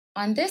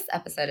On this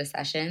episode of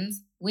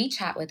Sessions, we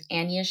chat with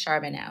Anya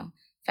Charbonneau,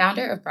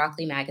 founder of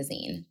Broccoli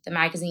Magazine, the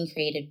magazine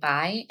created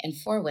by and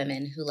for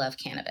women who love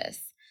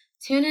cannabis.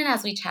 Tune in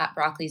as we chat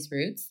broccoli's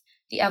roots,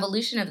 the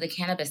evolution of the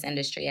cannabis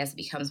industry as it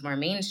becomes more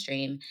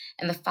mainstream,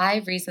 and the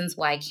 5 reasons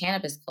why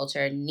cannabis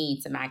culture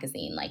needs a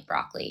magazine like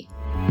Broccoli.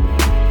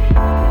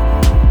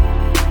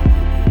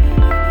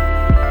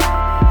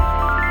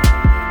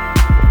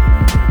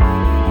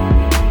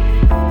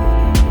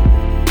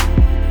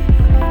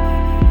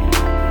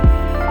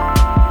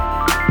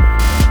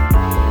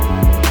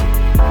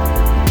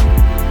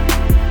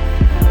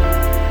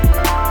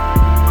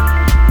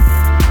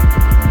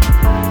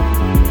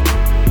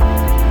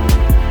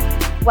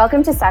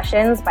 Welcome to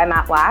Sessions by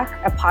Matt Black,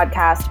 a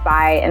podcast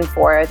by and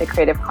for the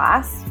creative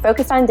class,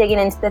 focused on digging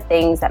into the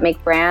things that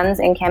make brands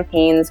and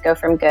campaigns go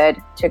from good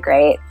to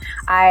great.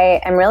 I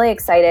am really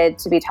excited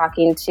to be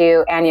talking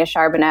to Anya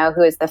Charbonneau,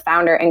 who is the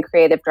founder and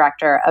creative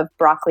director of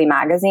Broccoli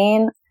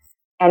Magazine.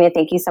 Anya,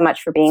 thank you so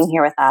much for being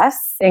here with us.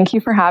 Thank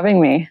you for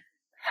having me.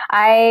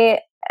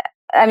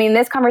 I mean,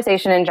 this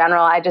conversation in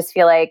general, I just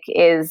feel like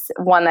is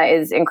one that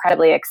is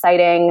incredibly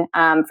exciting.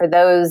 For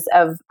those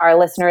of our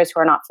listeners who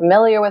are not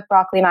familiar with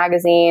Broccoli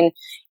Magazine,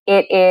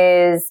 it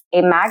is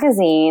a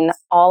magazine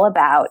all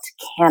about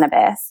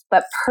cannabis,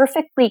 but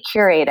perfectly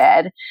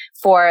curated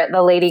for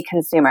the lady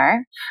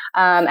consumer.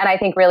 And I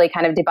think really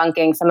kind of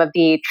debunking some of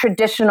the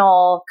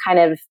traditional kind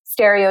of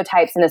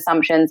stereotypes and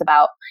assumptions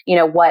about,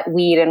 what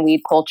weed and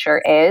weed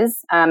culture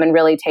is, and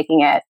really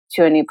taking it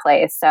to a new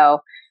place.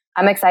 So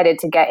I'm excited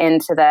to get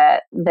into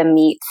the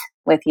meat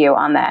with you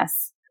on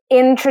this.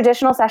 In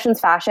traditional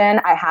Sessions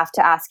fashion, I have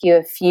to ask you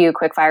a few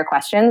quick fire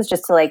questions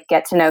just to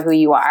get to know who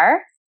you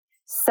are.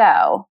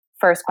 So,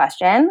 first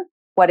question,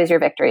 what is your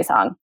victory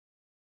song?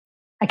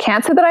 I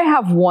can't say that I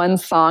have one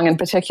song in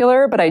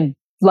particular, but I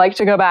like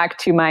to go back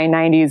to my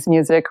 90s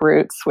music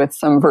roots with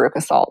some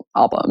Veruca Salt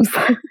albums.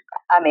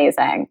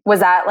 Amazing.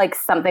 Was that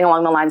something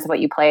along the lines of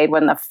what you played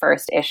when the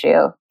first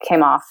issue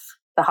came off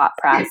the hot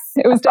press?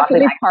 It was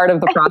definitely part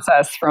of the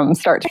process from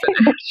start to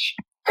finish.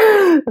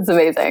 That's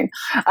amazing.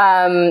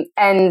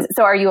 And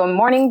so are you a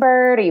morning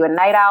bird? Are you a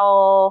night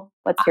owl?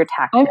 What's your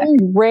tactic?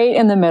 I'm right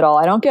in the middle.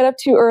 I don't get up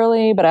too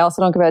early, but I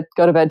also don't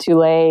go to bed too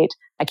late.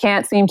 I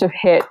can't seem to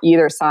hit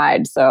either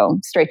side, so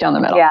straight down the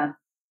middle. Yeah,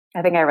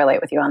 I think I relate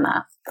with you on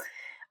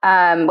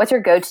that. What's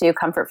your go-to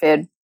comfort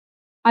food?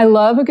 I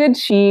love a good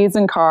cheese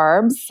and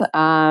carbs.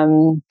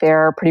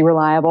 They're pretty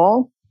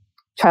reliable.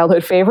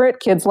 Childhood favorite,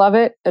 kids love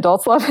it,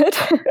 adults love it.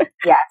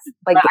 Yes,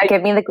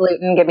 give me the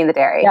gluten, give me the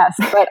dairy. Yes,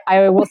 but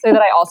I will say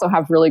that I also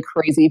have really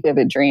crazy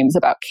vivid dreams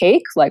about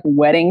cake, like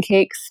wedding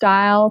cake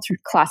style,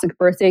 classic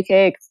birthday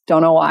cake.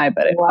 Don't know why,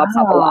 but it pops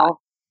up a lot.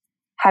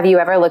 Have you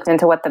ever looked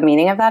into what the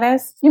meaning of that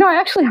is? I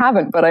actually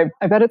haven't, but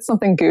I bet it's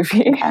something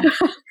goofy. Okay.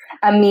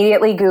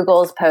 Immediately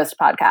Google's post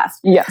podcast.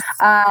 Yes.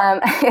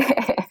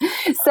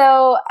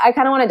 So I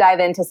kind of want to dive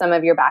into some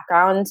of your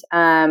background.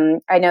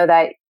 I know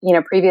that,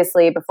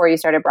 previously before you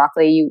started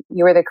Broccoli,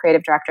 you were the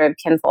creative director of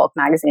Kinfolk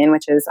magazine,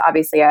 which is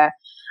obviously a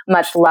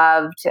much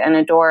loved and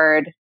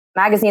adored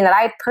magazine that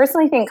I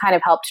personally think kind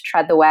of helped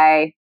tread the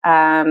way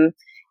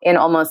in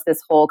almost this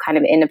whole kind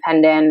of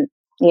independent,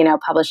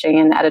 publishing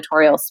and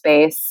editorial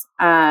space.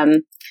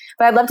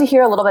 But I'd love to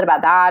hear a little bit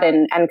about that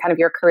and kind of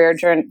your career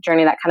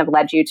journey that kind of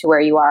led you to where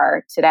you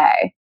are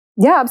today.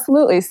 Yeah,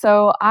 absolutely.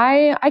 So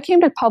I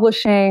came to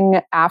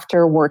publishing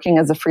after working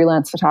as a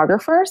freelance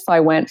photographer. So I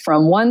went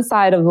from one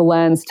side of the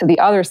lens to the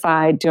other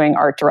side doing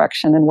art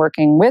direction and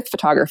working with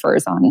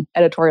photographers on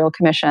editorial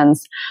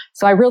commissions.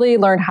 So I really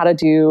learned how to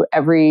do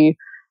every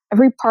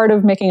part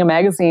of making a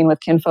magazine with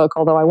Kinfolk,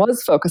 although I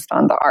was focused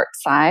on the art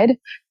side,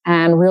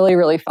 and really,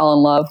 really fell in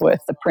love with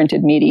the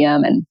printed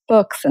medium and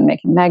books and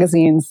making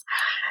magazines.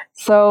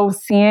 So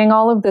seeing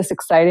all of this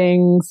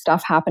exciting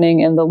stuff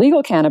happening in the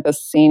legal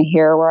cannabis scene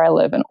here where I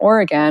live in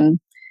Oregon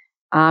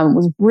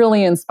was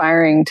really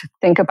inspiring to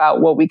think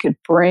about what we could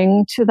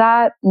bring to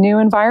that new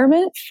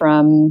environment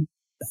from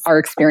our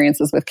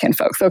experiences with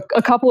Kinfolk. So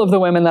a couple of the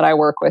women that I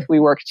work with, we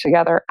worked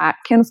together at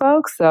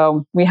Kinfolk.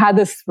 So we had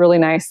this really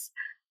nice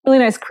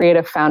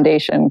creative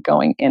foundation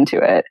going into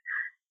it.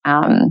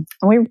 And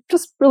we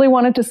just really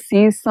wanted to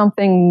see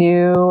something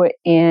new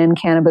in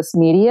cannabis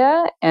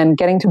media and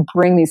getting to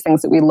bring these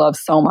things that we love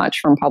so much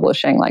from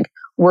publishing, like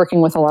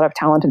working with a lot of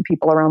talented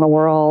people around the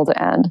world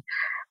and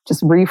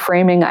just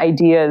reframing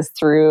ideas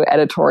through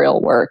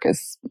editorial work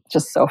is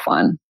just so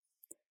fun.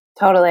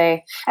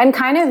 Totally. And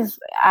kind of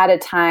at a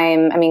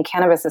time,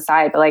 cannabis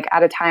aside, but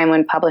at a time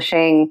when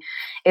publishing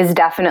is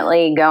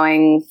definitely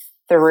going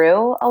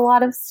through a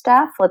lot of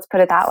stuff, let's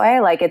put it that way.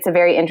 It's a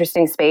very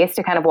interesting space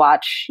to kind of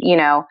watch,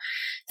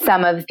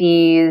 some of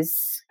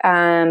these,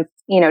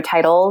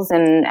 titles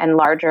and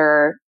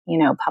larger,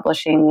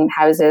 publishing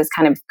houses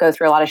kind of go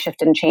through a lot of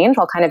shift and change,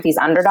 while kind of these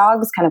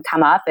underdogs kind of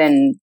come up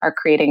and are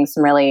creating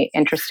some really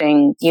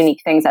interesting, unique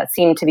things that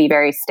seem to be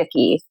very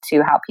sticky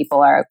to how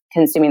people are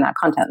consuming that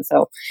content.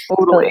 So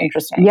it's really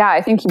interesting. Yeah,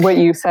 I think what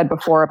you said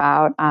before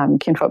about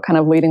Kinfolk kind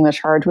of leading the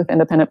charge with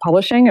independent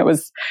publishing,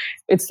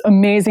 it's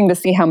amazing to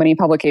see how many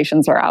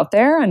publications are out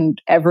there,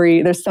 and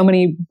there's so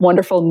many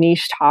wonderful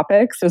niche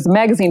topics. There's a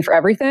magazine for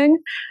everything,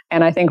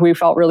 and I think we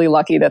felt really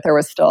lucky that there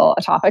was still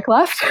a topic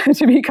left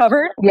to be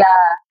covered. Yeah.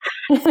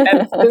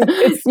 And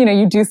it's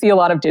you do see a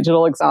lot of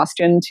digital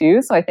exhaustion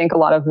too. So I think a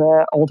lot of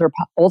the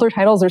older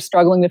titles are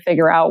struggling to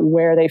figure out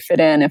where they fit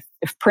in.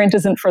 If print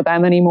isn't for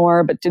them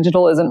anymore, but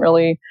digital isn't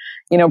really,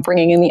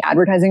 bringing in the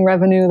advertising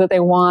revenue that they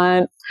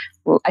want,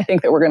 I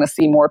think that we're going to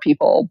see more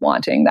people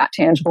wanting that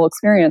tangible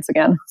experience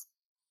again.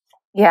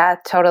 Yeah,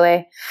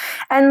 totally.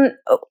 And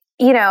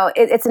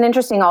it's an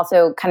interesting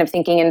also kind of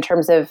thinking in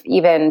terms of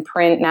even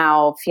print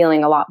now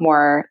feeling a lot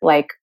more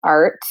like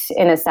art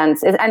in a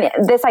sense. And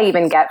this I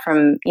even get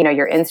from,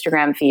 your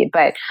Instagram feed,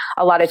 but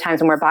a lot of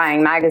times when we're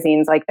buying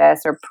magazines like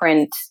this or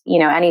print,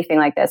 anything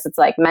like this, it's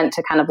like meant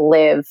to kind of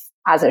live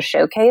as a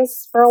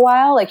showcase for a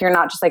while. Like you're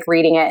not just like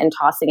reading it and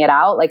tossing it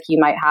out like you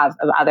might have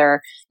of other,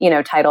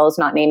 titles,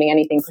 not naming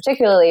anything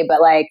particularly,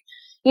 but like,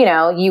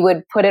 you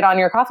would put it on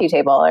your coffee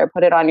table or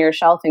put it on your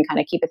shelf and kind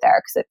of keep it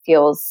there because it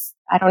feels,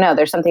 I don't know,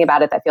 there's something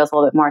about it that feels a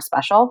little bit more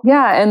special.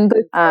 Yeah. And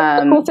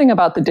the cool thing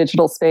about the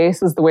digital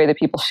space is the way that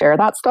people share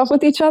that stuff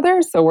with each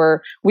other. So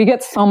we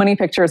get so many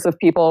pictures of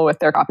people with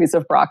their copies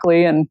of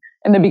broccoli. And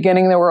in the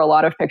beginning, there were a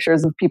lot of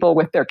pictures of people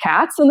with their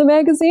cats in the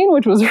magazine,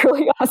 which was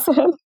really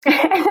awesome.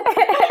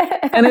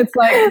 And it's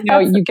like,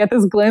 you get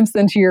this glimpse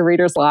into your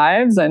readers'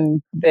 lives,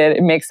 and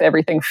it makes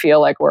everything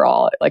feel like we're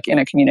all like in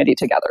a community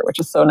together, which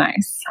is so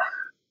nice.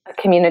 A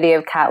community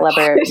of cat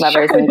lovers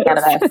in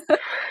cannabis.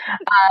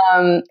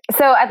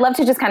 So I'd love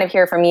to just kind of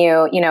hear from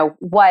you,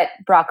 what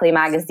Broccoli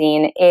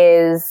Magazine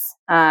is,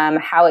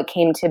 how it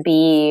came to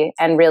be,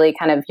 and really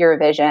kind of your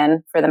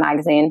vision for the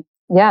magazine.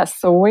 Yes,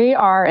 so we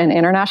are an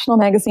international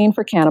magazine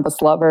for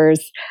cannabis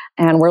lovers,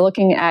 and we're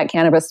looking at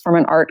cannabis from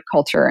an art,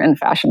 culture, and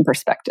fashion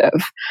perspective.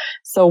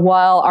 So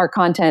while our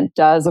content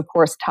does, of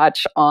course,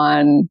 touch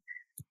on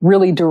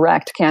really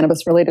direct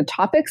cannabis-related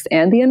topics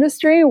and the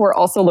industry, we're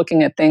also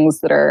looking at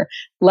things that are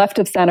left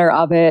of center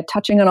of it,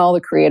 touching on all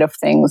the creative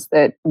things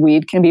that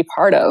weed can be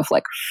part of,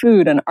 like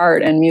food and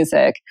art and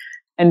music.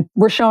 And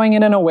we're showing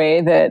it in a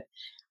way that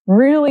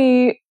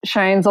really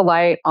shines a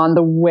light on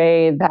the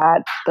way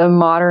that the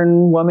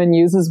modern woman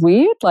uses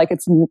weed. Like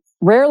it's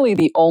rarely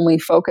the only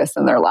focus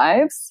in their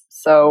lives.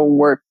 So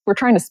we're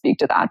trying to speak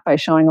to that by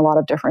showing a lot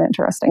of different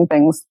interesting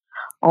things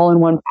all in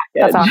one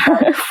package,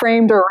 awesome.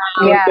 Framed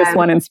around this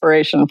one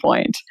inspiration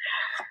point.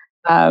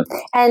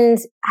 And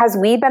has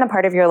weed been a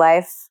part of your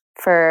life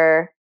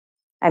for,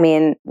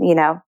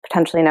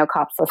 potentially no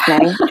cops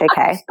listening,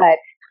 JK, but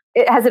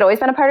has it always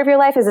been a part of your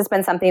life? Has this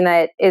been something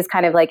that is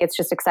kind of like, it's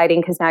just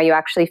exciting because now you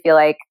actually feel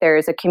like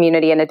there's a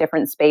community in a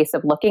different space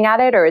of looking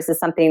at it? Or is this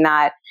something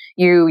that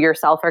you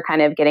yourself are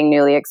kind of getting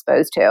newly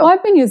exposed to? Well,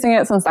 I've been using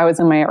it since I was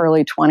in my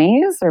early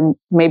 20s or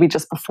maybe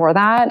just before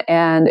that.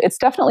 And it's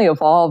definitely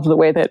evolved the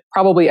way that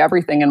probably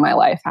everything in my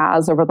life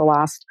has over the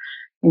last,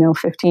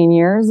 15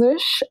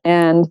 years-ish.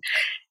 And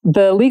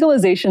the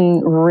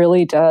legalization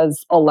really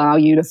does allow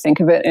you to think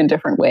of it in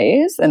different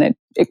ways. And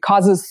it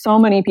causes so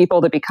many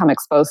people to become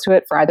exposed to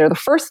it for either the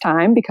first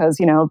time, because,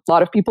 a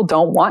lot of people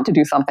don't want to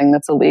do something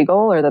that's illegal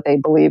or that they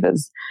believe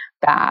is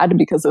bad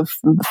because of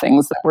the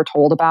things that we're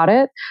told about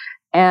it.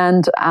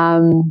 And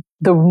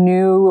the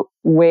new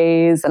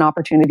ways and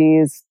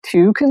opportunities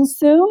to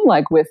consume,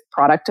 like with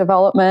product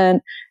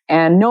development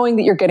and knowing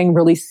that you're getting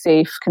really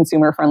safe,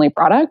 consumer-friendly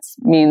products,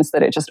 means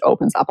that it just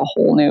opens up a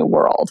whole new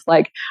world.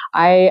 Like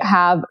I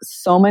have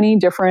so many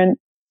different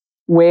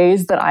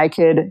ways that I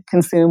could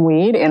consume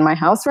weed in my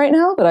house right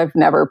now that I've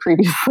never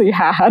previously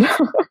had.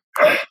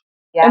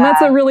 Yeah. And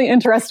that's a really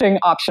interesting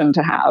option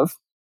to have.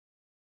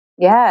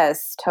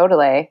 Yes,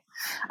 totally.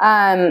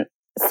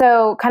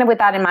 So kind of with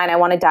that in mind, I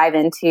want to dive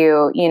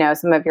into,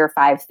 some of your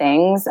 5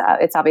 things.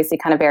 It's obviously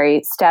kind of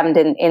very stemmed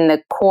in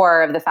the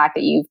core of the fact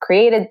that you've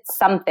created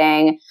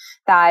something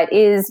that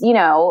is,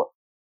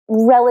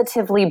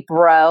 relatively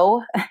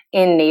bro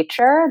in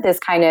nature, this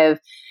kind of,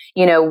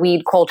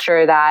 weed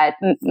culture that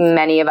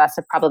many of us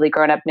have probably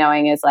grown up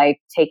knowing is like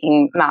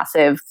taking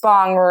massive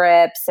bong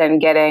rips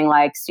and getting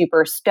like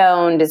super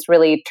stoned is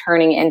really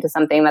turning into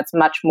something that's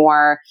much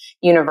more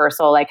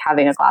universal, like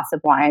having a glass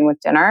of wine with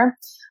dinner.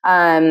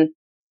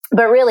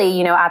 But really,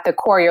 at the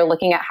core, you're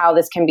looking at how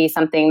this can be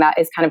something that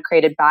is kind of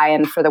created by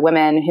and for the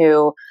women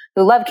who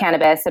love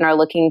cannabis and are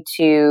looking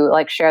to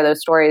like share those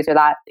stories or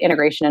that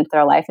integration into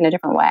their life in a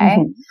different way.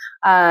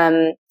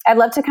 Mm-hmm. I'd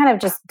love to kind of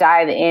just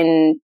dive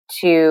into,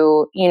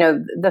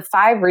 the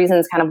 5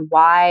 reasons kind of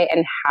why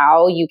and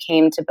how you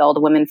came to build a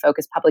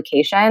women-focused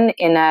publication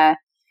in a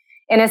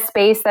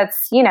space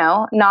that's,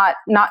 not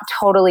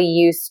totally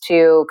used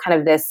to kind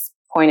of this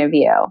point of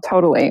view.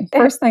 Totally.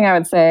 First thing I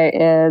would say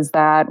is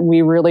that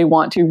we really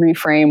want to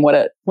reframe what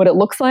it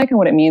looks like and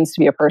what it means to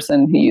be a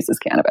person who uses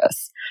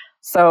cannabis.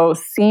 So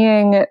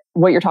seeing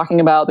what you're talking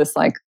about, this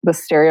like the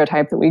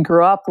stereotype that we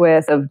grew up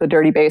with of the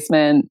dirty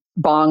basement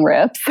bong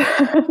rips,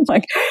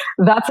 like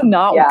that's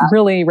not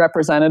really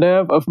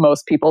representative of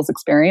most people's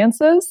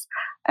experiences.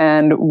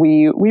 And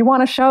we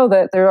want to show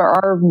that there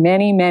are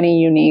many, many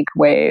unique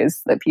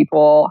ways that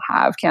people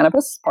have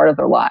cannabis as part of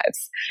their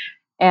lives.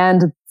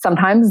 And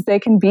sometimes they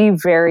can be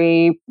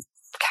very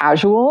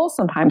casual.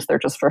 Sometimes they're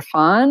just for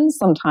fun.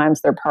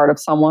 Sometimes they're part of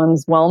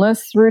someone's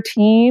wellness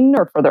routine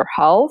or for their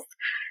health.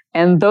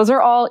 And those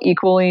are all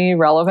equally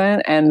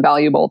relevant and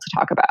valuable to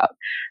talk about.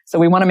 So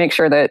we want to make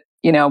sure that,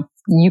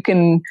 you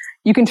can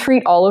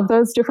treat all of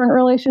those different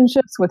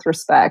relationships with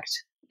respect.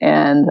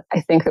 And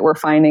I think that we're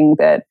finding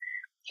that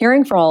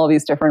hearing from all of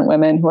these different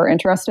women who are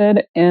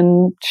interested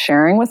in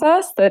sharing with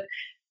us that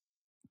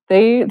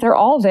they're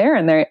all there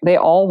and they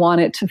all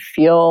want it to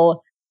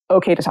feel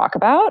okay to talk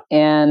about,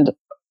 and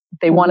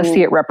they want to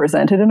see it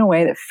represented in a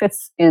way that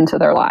fits into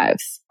their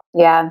lives.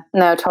 Yeah,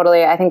 no,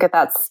 totally. I think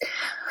that's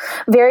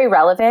very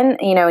relevant,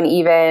 and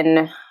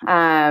even,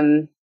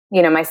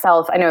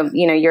 myself, I know,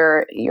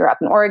 you're up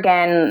in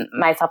Oregon.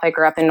 Myself, I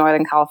grew up in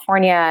Northern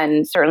California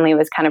and certainly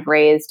was kind of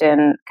raised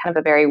in kind of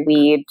a very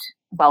weed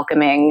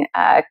welcoming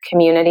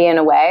community in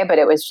a way, but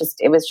it was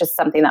just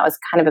something that was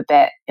kind of a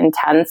bit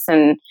intense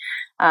and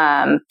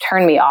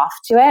turned me off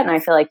to it. And I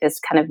feel like this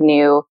kind of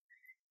new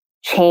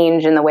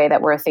change in the way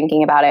that we're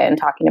thinking about it and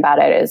talking about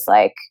it is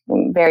like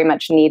very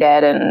much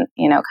needed and,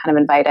 kind of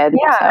invited.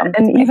 Yeah. So,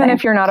 and even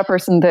if you're not a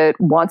person that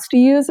wants to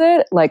use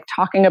it, like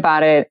talking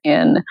about it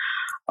in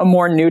a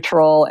more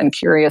neutral and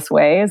curious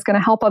way is going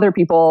to help other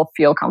people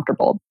feel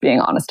comfortable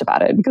being honest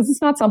about it, because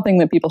it's not something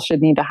that people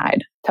should need to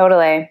hide.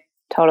 Totally.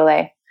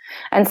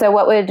 And so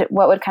what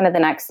would kind of the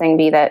next thing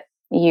be that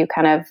you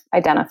kind of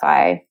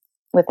identify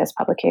with this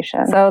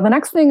publication? So the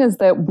next thing is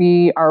that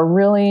we are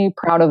really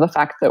proud of the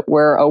fact that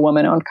we're a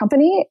woman-owned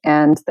company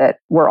and that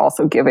we're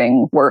also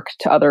giving work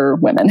to other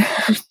women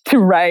to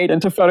write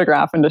and to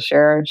photograph and to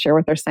share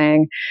what they're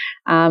saying.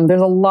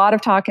 There's a lot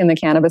of talk in the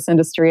cannabis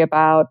industry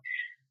about,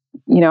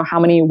 how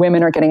many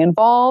women are getting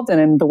involved and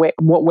in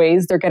what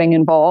ways they're getting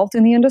involved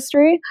in the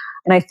industry.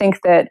 And I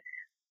think that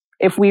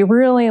if we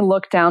really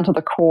look down to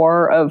the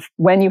core of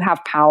when you have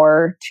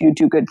power to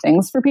do good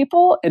things for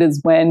people, it is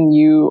when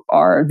you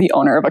are the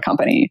owner of a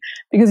company,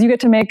 because you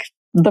get to make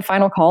the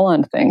final call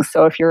on things.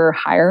 So if you're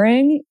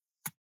hiring,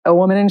 a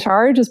woman in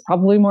charge is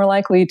probably more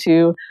likely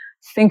to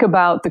think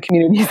about the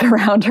communities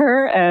around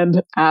her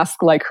and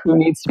ask like who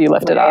needs to be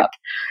lifted up.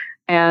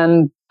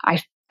 And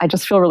I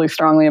just feel really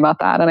strongly about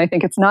that. And I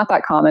think it's not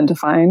that common to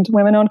find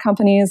women-owned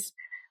companies.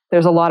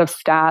 There's a lot of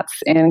stats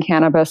in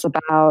cannabis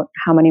about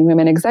how many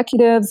women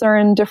executives are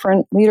in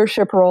different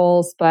leadership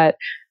roles, but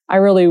I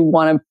really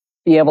want to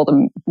be able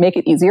to make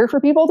it easier for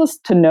people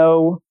to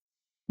know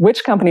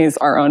which companies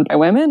are owned by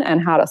women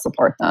and how to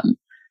support them.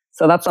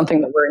 So that's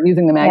something that we're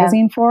using the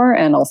magazine for,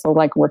 and also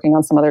like working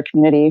on some other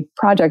community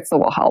projects that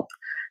will help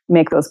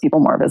make those people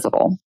more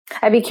visible.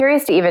 I'd be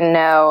curious to even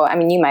know, I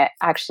mean, you might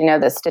actually know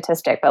this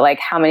statistic, but like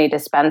how many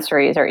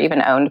dispensaries are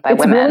even owned by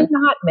women? It's really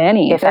not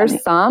many.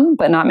 There's some,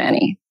 but not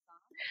many.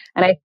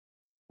 And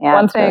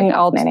one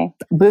thing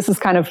this is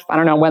kind of, I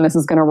don't know when this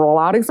is going to roll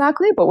out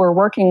exactly, but we're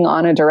working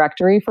on a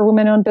directory for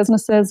women-owned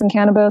businesses in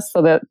cannabis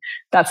so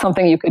that's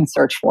something you can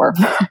search for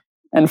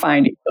and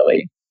find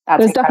easily.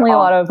 There's definitely a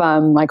lot of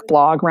like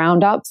blog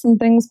roundups and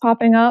things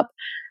popping up.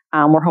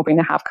 We're hoping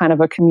to have kind of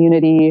a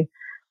community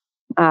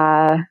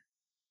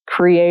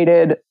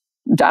created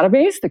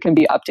database that can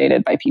be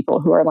updated by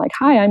people who are like,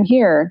 hi, I'm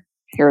here.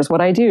 Here's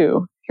what I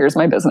do. Here's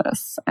my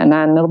business. And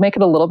then it'll make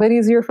it a little bit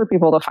easier for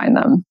people to find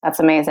them. That's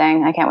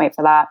amazing. I can't wait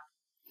for that.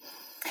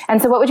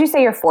 And so what would you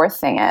say your fourth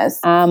thing is?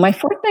 My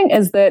fourth thing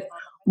is that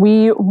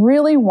we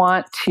really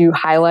want to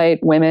highlight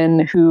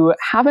women who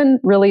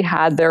haven't really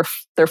had their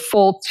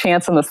full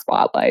chance in the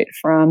spotlight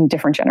from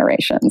different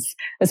generations,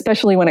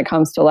 especially when it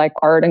comes to like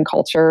art and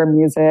culture,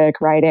 music,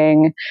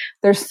 writing.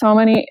 There's so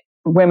many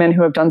women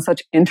who have done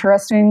such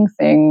interesting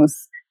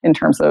things in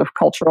terms of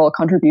cultural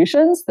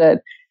contributions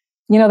that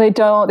they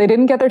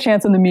didn't get their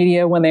chance in the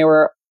media when they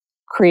were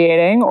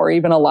creating or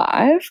even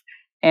alive.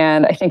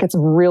 And I think it's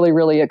really,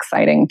 really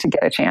exciting to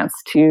get a chance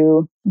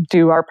to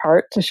do our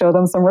part to show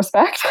them some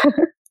respect.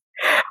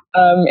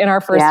 In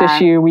our first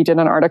issue, we did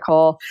an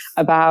article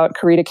about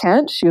Karita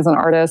Kent. She was an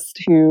artist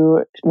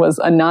who was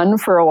a nun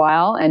for a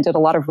while and did a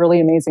lot of really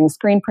amazing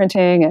screen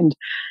printing. And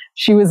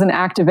she was an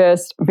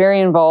activist,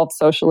 very involved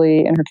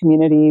socially in her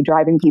community,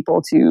 driving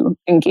people to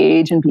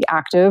engage and be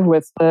active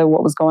with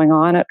what was going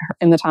on at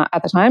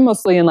the time,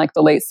 mostly in like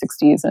the late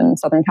 60s in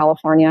Southern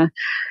California.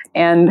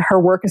 And her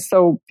work is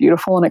so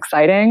beautiful and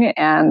exciting.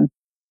 And,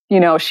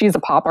 she's a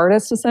pop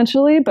artist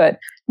essentially, but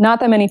not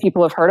that many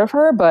people have heard of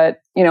her,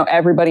 but,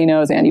 everybody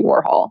knows Andy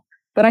Warhol.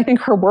 But I think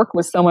her work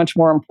was so much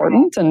more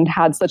important and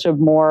had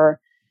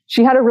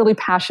she had a really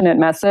passionate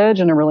message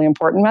and a really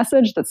important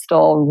message that's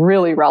still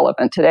really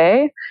relevant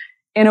today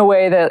in a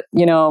way that,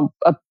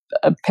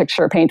 a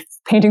picture,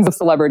 paintings of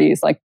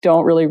celebrities like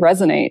don't really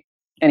resonate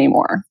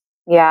anymore.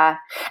 Yeah.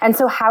 And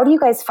so how do you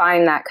guys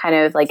find that kind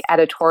of like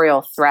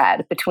editorial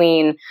thread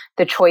between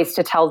the choice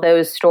to tell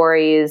those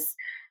stories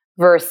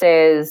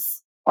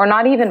versus, or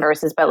not even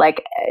versus, but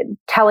like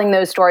telling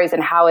those stories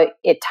and how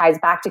it ties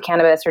back to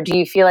cannabis? Or do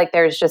you feel like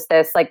there's just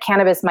this, like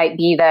cannabis might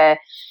be the,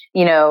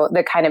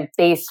 the kind of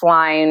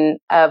baseline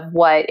of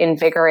what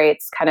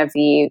invigorates kind of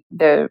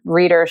the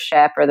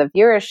readership or the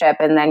viewership,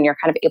 and then you're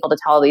kind of able to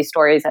tell these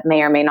stories that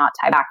may or may not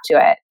tie back to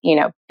it,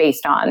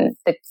 based on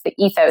the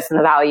ethos and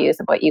the values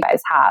of what you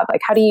guys have?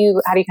 Like, how do you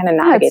kind of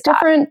navigate it's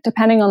different that?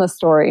 depending on the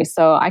story.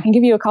 So I can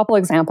give you a couple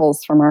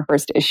examples from our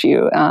first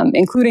issue,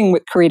 including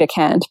with Karita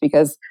Kent,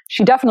 because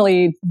she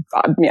definitely,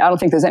 I don't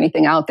think there's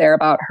anything out there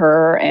about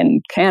her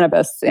and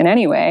cannabis in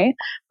any way,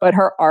 but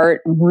her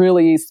art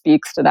really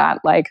speaks to that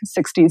like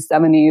 60s,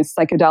 70s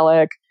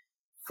psychedelic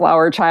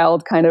flower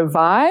child kind of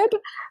vibe.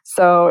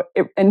 So,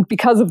 and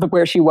because of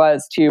where she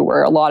was too,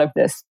 where a lot of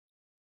this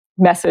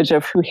message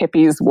of who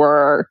hippies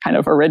were kind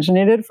of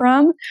originated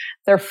from,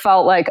 there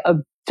felt like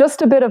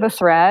just a bit of a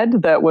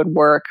thread that would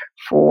work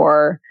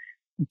for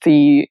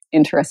the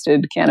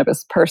interested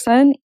cannabis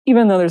person,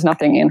 even though there's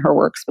nothing in her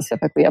work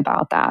specifically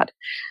about that.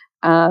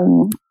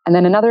 And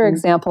then another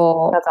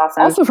example, that's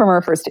awesome, also from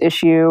our first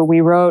issue,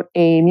 we wrote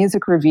a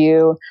music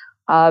review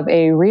of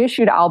a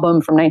reissued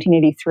album from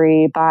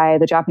 1983 by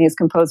the Japanese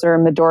composer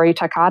Midori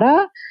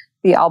Takada.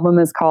 The album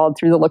is called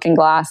Through the Looking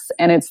Glass,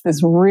 and it's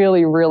this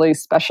really, really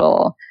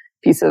special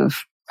piece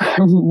of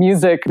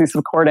music, piece of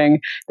recording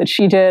that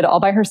she did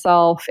all by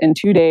herself in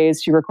 2 days.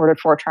 She recorded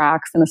 4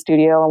 tracks in the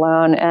studio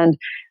alone and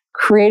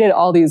created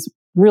all these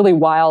really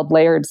wild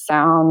layered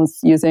sounds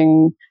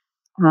using,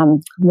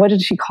 what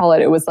did she call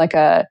it? It was like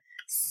a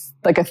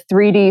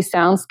 3D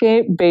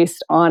soundscape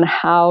based on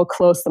how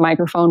close the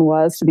microphone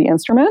was to the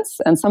instruments.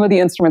 And some of the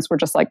instruments were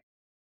just like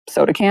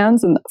soda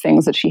cans and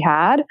things that she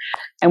had.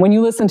 And when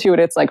you listen to it,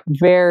 it's a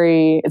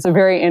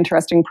very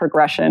interesting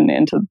progression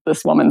into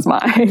this woman's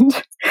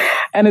mind.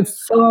 And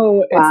it's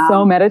so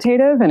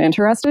meditative and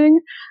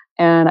interesting.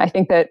 And I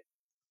think that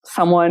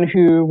someone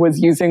who was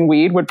using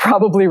weed would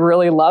probably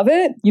really love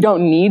it. You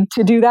don't need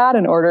to do that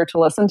in order to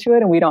listen to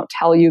it. And we don't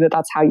tell you that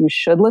that's how you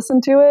should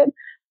listen to it.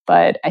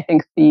 But I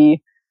think the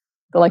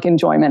like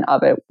enjoyment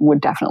of it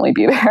would definitely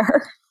be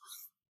there.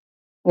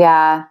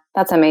 Yeah,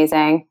 that's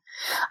amazing.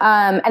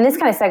 And this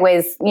kind of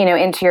segues,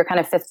 into your kind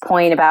of fifth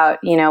point about,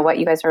 what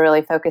you guys are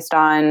really focused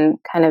on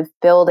kind of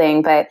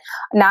building. But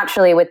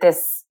naturally with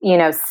this,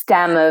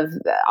 stem of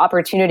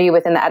opportunity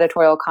within the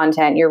editorial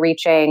content, you're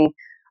reaching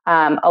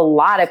a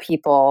lot of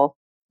people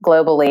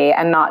globally,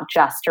 and not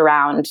just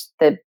around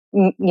the,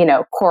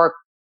 core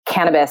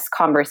cannabis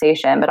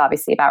conversation, but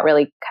obviously about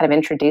really kind of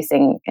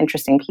introducing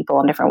interesting people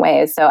in different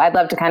ways. So I'd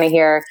love to kind of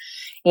hear,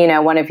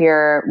 one of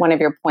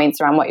your points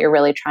around what you're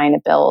really trying to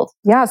build.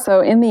 Yeah.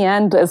 So in the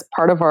end, as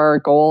part of our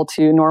goal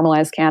to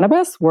normalize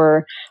cannabis,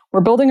 we're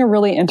building a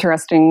really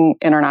interesting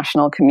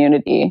international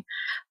community.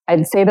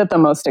 I'd say that the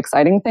most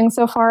exciting thing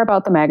so far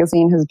about the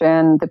magazine has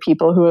been the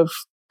people who have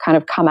kind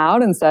of come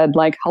out and said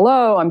like,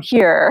 hello, I'm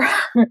here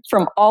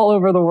from all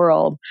over the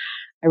world.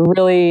 I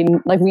really,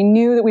 we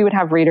knew that we would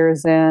have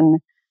readers in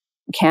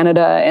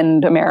Canada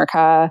and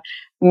America,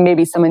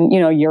 maybe some in,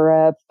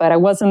 Europe, but I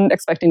wasn't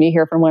expecting to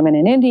hear from women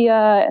in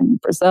India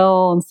and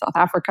Brazil and South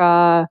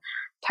Africa,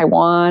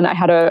 Taiwan.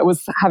 I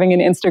was having an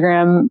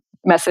Instagram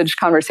message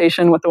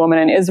conversation with a woman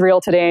in Israel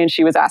today, and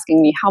she was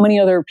asking me how many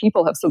other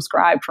people have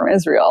subscribed from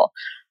Israel.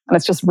 And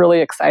it's just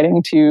really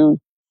exciting to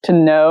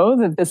know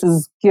that this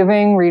is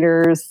giving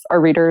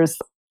our readers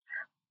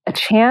a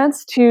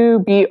chance to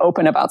be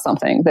open about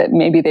something that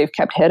maybe they've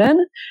kept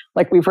hidden.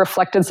 Like we've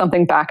reflected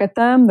something back at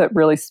them that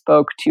really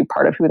spoke to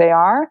part of who they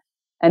are.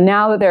 And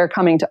now that they're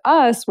coming to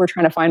us, we're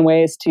trying to find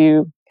ways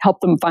to help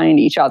them find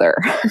each other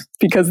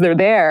because they're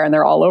there and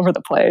they're all over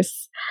the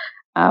place.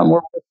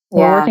 We're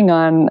working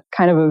on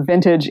kind of a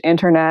vintage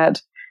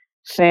internet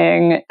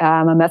thing,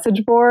 a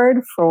message board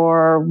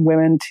for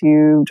women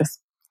to just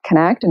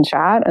connect and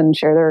chat and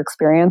share their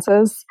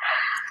experiences,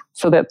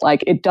 so that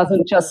it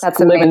doesn't just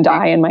live and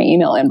die in my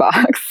email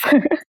inbox.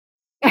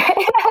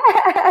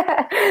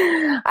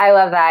 I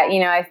love that.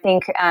 I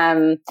think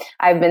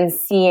I've been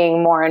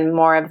seeing more and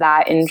more of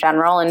that in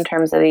general in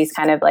terms of these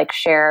kind of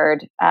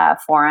shared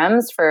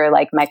forums for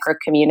micro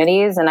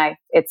communities. And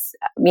it's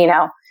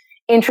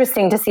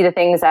interesting to see the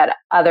things that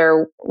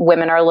other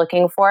women are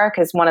looking for,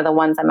 because one of the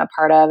ones I'm a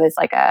part of is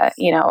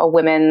a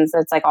women's,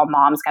 it's all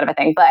moms kind of a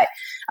thing. But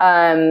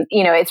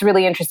it's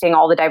really interesting,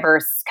 all the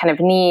diverse kind of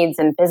needs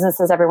and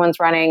businesses everyone's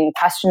running,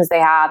 questions they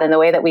have, and the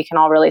way that we can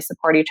all really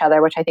support each other,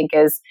 which I think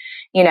is,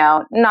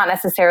 not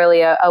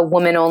necessarily a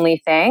woman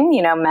only thing.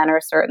 Men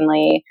are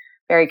certainly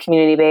very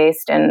community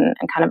based and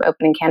kind of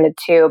open and candid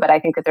too. But I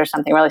think that there's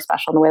something really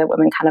special in the way that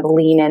women kind of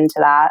lean into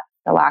that,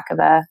 the lack of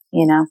a,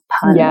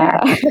 pun there.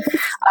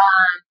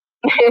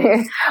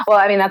 Well,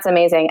 I mean, that's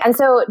amazing. And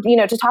so,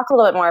 to talk a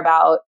little bit more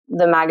about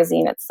the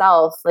magazine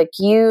itself,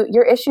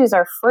 your issues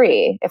are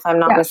free, if I'm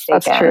not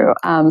mistaken. That's true.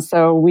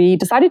 So we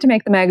decided to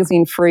make the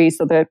magazine free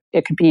so that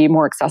it could be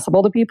more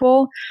accessible to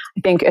people.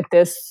 I think at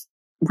this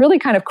really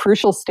kind of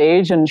crucial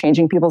stage in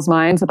changing people's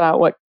minds about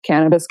what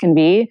cannabis can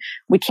be.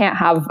 We can't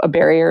have a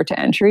barrier to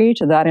entry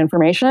to that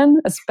information,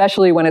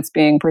 especially when it's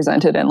being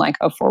presented in like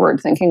a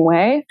forward-thinking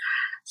way.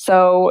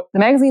 So the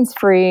magazine's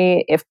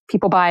free. If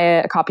people buy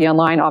a copy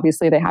online,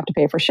 obviously they have to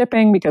pay for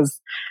shipping because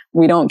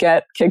we don't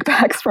get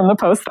kickbacks from the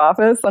post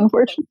office,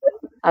 unfortunately.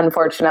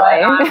 Unfortunately.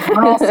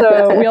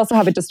 We also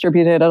have it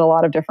distributed at a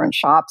lot of different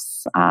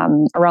shops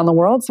around the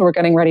world. So we're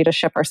getting ready to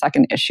ship our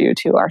second issue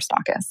to our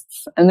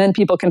stockists. And then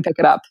people can pick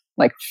it up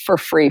like for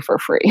free.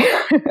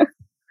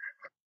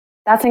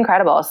 That's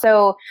incredible.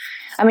 So,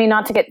 I mean,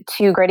 not to get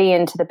too gritty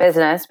into the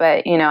business,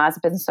 but, as a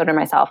business owner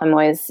myself, I'm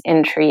always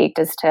intrigued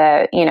as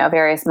to,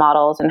 various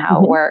models and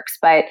how it works.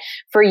 But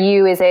for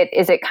you, is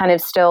it kind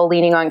of still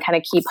leaning on kind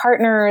of key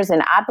partners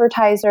and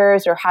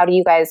advertisers, or how do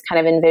you guys kind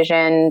of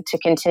envision to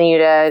continue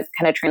to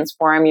kind of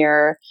transform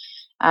your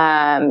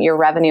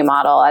revenue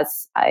model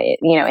as,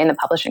 in the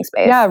publishing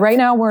space? Yeah, right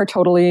now we're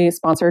totally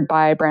sponsored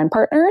by brand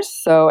partners.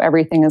 So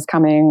everything is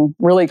coming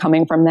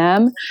from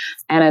them.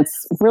 And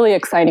it's really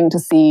exciting to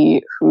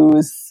see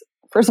who's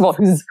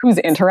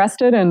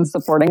interested in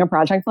supporting a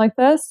project like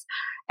this.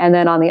 And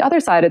then on the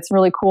other side, it's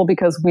really cool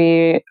because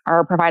we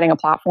are providing a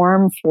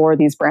platform for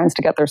these brands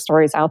to get their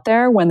stories out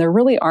there when there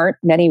really aren't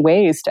many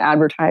ways to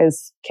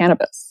advertise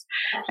cannabis.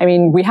 I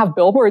mean, we have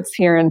billboards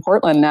here in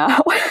Portland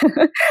now,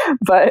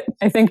 but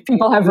I think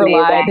people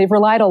they've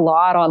relied a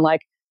lot on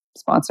like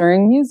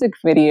sponsoring music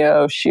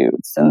video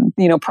shoots and,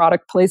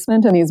 product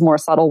placement in these more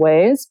subtle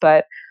ways.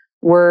 But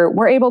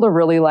we're able to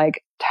really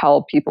like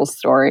tell people's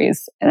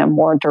stories in a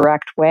more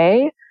direct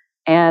way.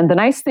 And the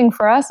nice thing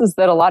for us is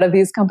that a lot of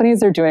these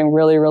companies are doing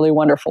really, really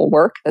wonderful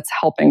work that's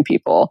helping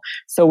people.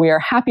 So we are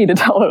happy to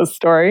tell those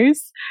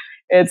stories.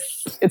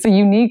 It's a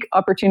unique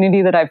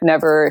opportunity that I've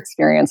never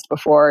experienced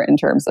before in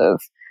terms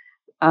of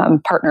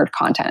partnered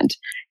content.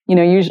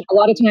 Usually, a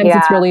lot of times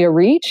it's really a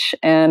reach.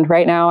 And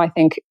right now I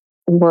think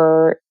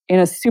we're in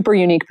a super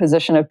unique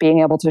position of being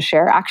able to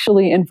share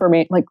actually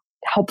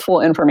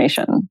helpful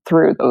information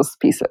through those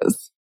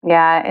pieces.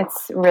 Yeah,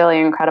 it's really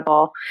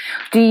incredible.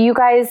 Do you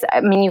guys,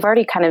 I mean, you've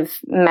already kind of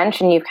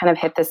mentioned you've kind of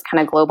hit this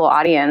kind of global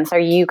audience. Are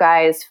you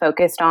guys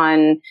focused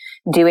on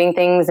doing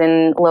things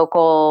in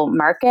local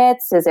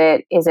markets? Is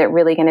it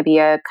really going to be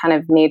a kind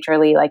of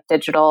majorly like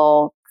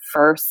digital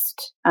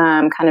first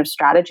kind of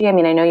strategy? I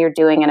mean, I know you're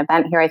doing an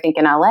event here, I think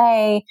in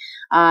LA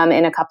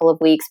in a couple of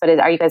weeks, but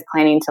are you guys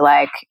planning to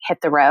like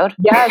hit the road?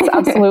 Yes,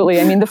 absolutely.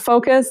 I mean, the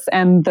focus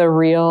and the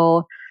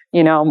real,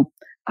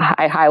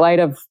 highlight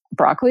of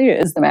Broccoli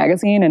is the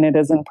magazine, and it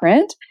is in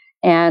print.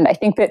 And I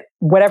think that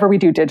whatever we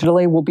do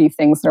digitally will be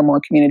things that are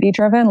more community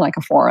driven, like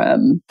a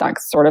forum,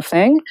 that sort of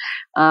thing.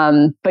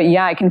 But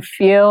yeah, I can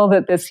feel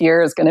that this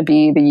year is going to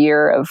be the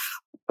year of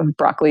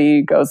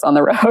Broccoli goes on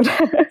the road.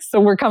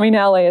 So we're coming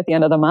to LA at the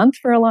end of the month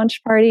for a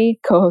launch party,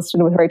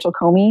 co-hosted with Rachel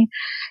Comey.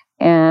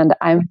 And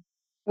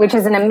which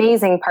is an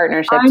amazing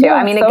partnership too.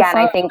 I mean, so again,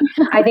 fun.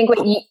 I think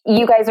what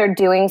you guys are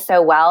doing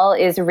so well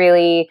is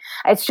really,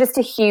 it's just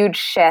a huge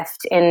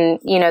shift in,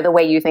 the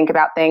way you think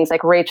about things.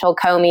 Like Rachel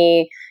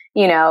Comey,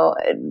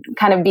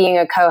 kind of being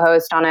a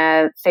co-host on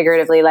a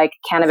figuratively like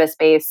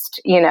cannabis-based,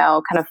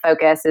 kind of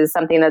focus is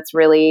something that's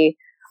really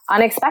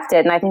unexpected.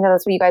 And I think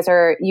that's what you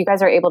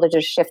guys are able to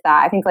just shift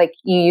that. I think like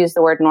you use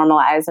the word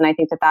normalize, and I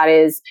think that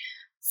is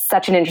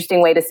such an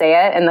interesting way to say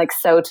it and like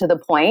so to the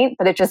point,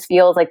 but it just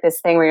feels like this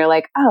thing where you're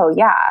like, oh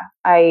yeah,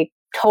 I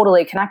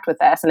totally connect with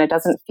this, and it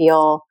doesn't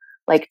feel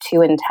like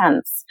too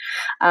intense.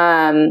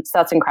 So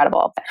that's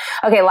incredible.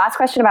 Okay, last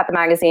question about the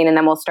magazine, and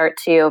then we'll start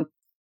to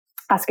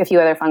ask a few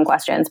other fun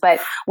questions. But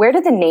where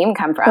did the name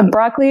come from? So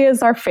broccoli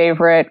is our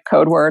favorite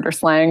code word or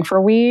slang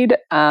for weed.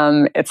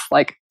 It's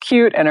like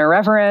cute and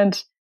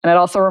irreverent. And it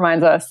also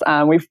reminds us,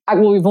 we've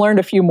learned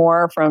a few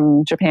more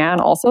from Japan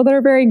also that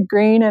are very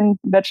green and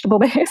vegetable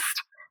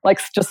based, like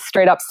just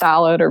straight up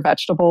salad or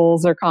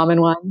vegetables are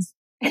common ones.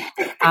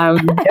 I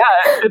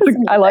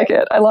like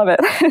it. I love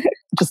it.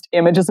 Just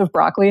images of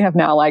broccoli have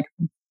now like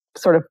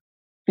sort of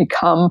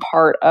become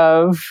part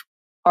of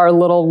our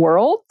little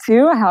world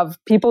too. I have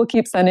people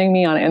keep sending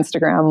me on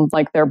Instagram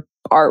like their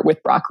art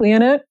with broccoli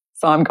in it.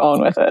 So I'm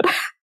going with it.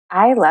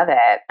 I love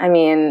it. I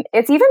mean,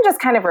 it's even just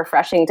kind of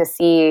refreshing to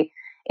see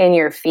in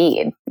your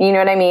feed. You know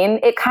what I mean?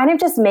 It kind of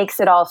just makes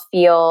it all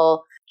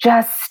feel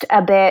just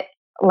a bit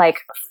like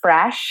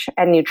fresh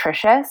and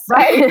nutritious,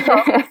 right? In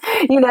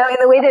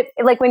the way that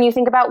like when you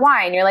think about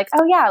wine, you're like,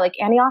 oh yeah, like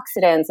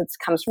antioxidants, it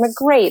comes from a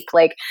grape,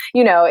 like,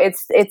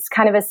 it's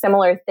kind of a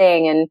similar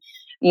thing. And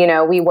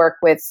we work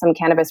with some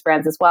cannabis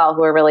brands as well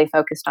who are really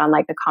focused on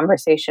like the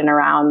conversation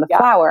around the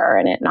flower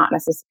and it not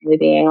necessarily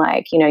being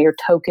like, you're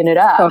toking it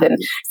up. Totally. And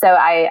so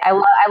I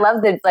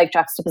love the like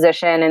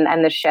juxtaposition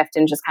and the shift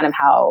in just kind of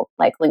how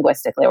like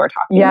linguistically we're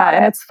talking about it.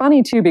 And it's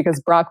funny too, because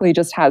broccoli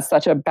just has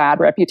such a bad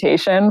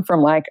reputation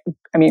from like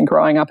I mean,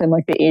 growing up in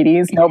like the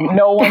 80s,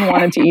 no one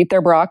wanted to eat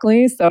their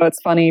broccoli. So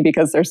it's funny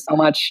because there's a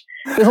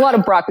lot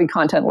of broccoli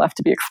content left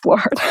to be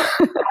explored.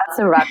 That's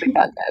some broccoli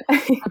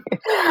content.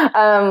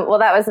 Well,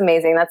 that was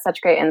amazing. That's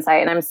such great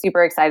insight. And I'm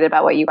super excited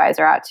about what you guys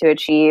are out to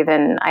achieve.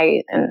 And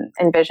I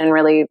envision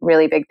really,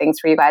 really big things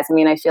for you guys. I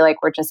mean, I feel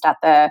like we're just at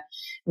the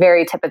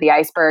very tip of the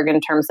iceberg in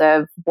terms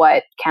of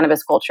what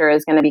cannabis culture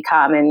is going to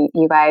become. And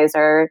you guys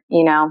are,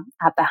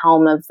 at the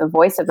helm of the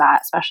voice of that,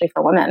 especially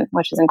for women,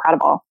 which is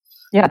incredible.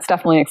 Yeah, it's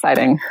definitely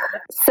exciting.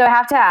 So I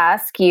have to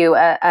ask you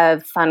a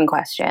fun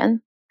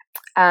question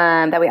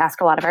that we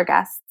ask a lot of our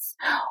guests.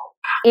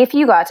 If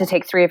you got to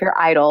take 3 of your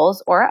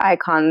idols or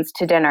icons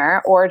to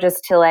dinner, or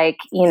just to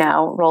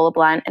roll a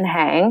blunt and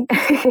hang,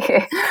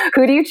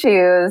 who do you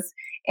choose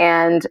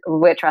and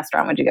which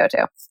restaurant would you go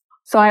to?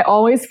 So I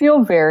always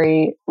feel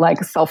very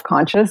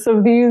self-conscious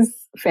of these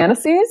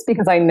fantasies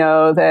because I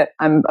know that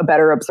I'm a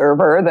better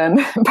observer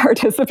than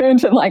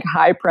participant in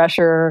high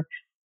pressure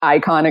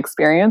icon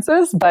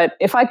experiences. But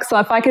if I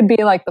could be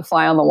the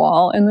fly on the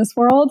wall in this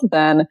world,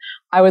 then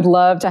I would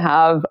love to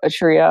have a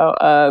trio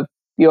of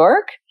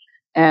Bjork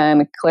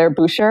and Claire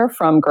Boucher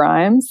from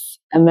Grimes,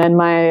 and then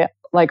my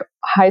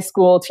high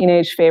school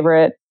teenage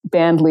favorite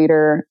band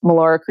leader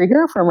Melora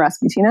Krieger from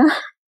Rasputina.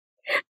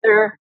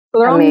 They're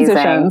all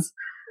musicians,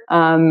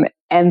 and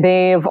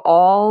they've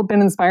all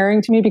been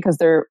inspiring to me because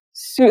they're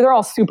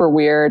all super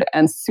weird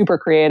and super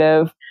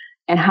creative,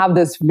 and have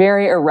this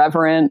very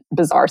irreverent,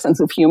 bizarre sense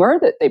of humor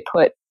that they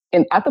put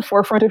in at the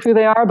forefront of who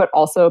they are, but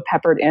also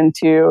peppered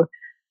into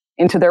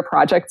their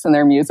projects and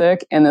their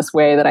music in this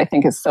way that I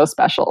think is so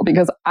special,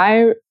 because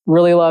I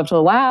really love to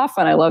laugh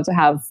and I love to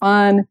have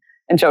fun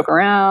and joke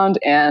around,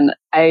 and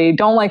I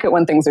don't like it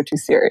when things are too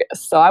serious.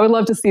 So I would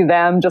love to see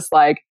them just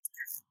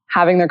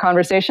having their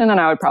conversation, and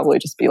I would probably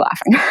just be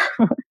laughing.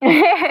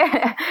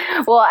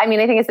 Well, I mean,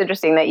 I think it's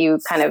interesting that you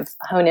kind of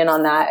hone in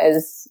on that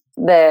as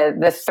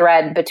the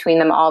thread between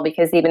them all,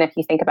 because even if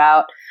you think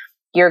about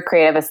your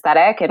creative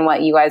aesthetic and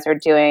what you guys are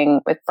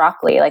doing with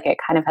broccoli, it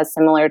kind of has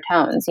similar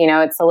tones.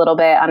 It's a little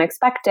bit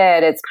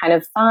unexpected. It's kind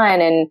of fun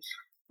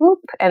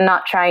and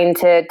not trying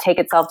to take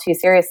itself too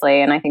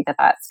seriously. And I think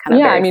that's kind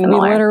of very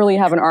similar. We literally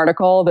have an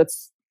article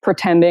that's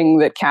pretending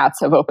that cats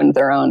have opened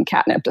their own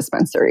catnip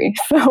dispensary.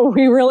 So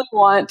we really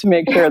want to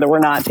make sure that we're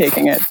not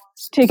taking it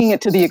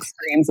to the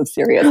extremes of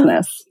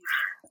seriousness.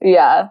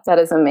 Yeah, that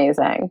is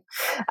amazing.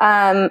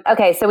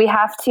 Okay, so we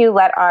have to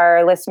let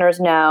our listeners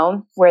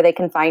know where they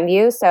can find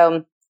you.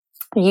 So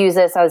use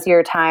this as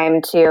your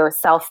time to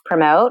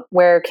self-promote.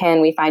 Where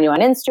can we find you on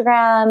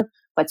Instagram?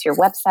 What's your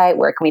website?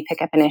 Where can we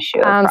pick up an issue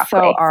of broccoli?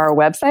 So our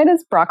website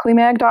is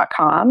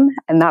broccolimag.com,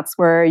 and that's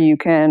where you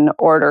can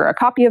order a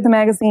copy of the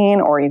magazine,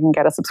 or you can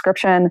get a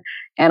subscription.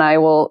 And I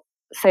will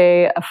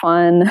say a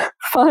fun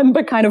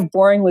but kind of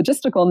boring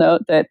logistical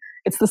note that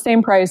it's the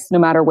same price no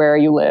matter where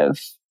you live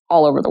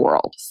all over the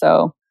world.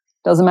 So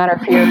it doesn't matter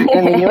if you're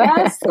in the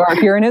US or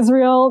if you're in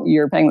Israel,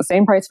 you're paying the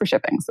same price for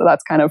shipping. So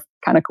that's kind of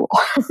cool.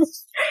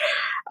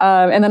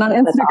 And then on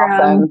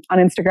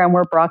Instagram,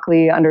 we're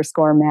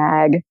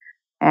broccoli_mag,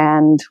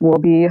 and we'll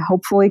be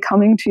hopefully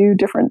coming to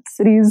different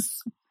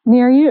cities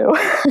near you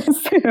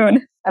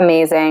soon.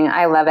 Amazing.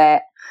 I love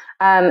it.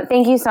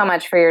 Thank you so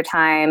much for your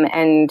time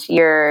and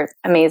your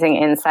amazing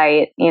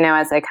insight.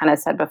 As I kind of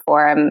said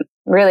before, I'm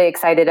really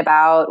excited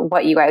about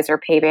what you guys are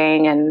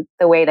paving and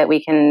the way that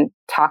we can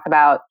talk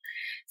about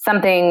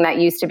something that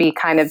used to be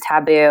kind of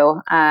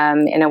taboo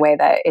in a way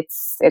that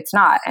it's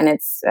not. And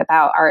it's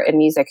about art and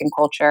music and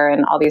culture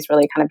and all these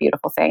really kind of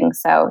beautiful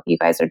things. So you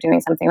guys are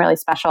doing something really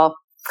special.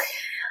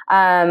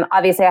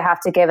 Obviously, I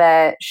have to give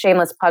a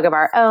shameless plug of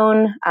our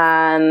own.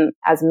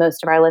 As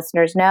most of our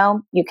listeners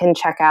know, you can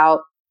check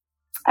out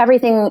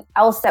everything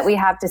else that we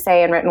have to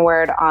say in written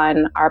word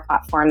on our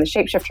platform, the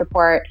Shapeshift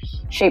Report,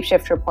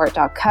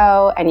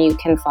 shapeshiftreport.co, and you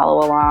can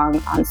follow along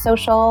on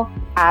social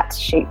at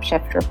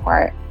Shapeshift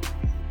Report.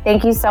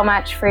 Thank you so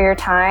much for your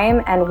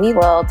time, and we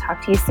will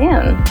talk to you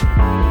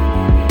soon.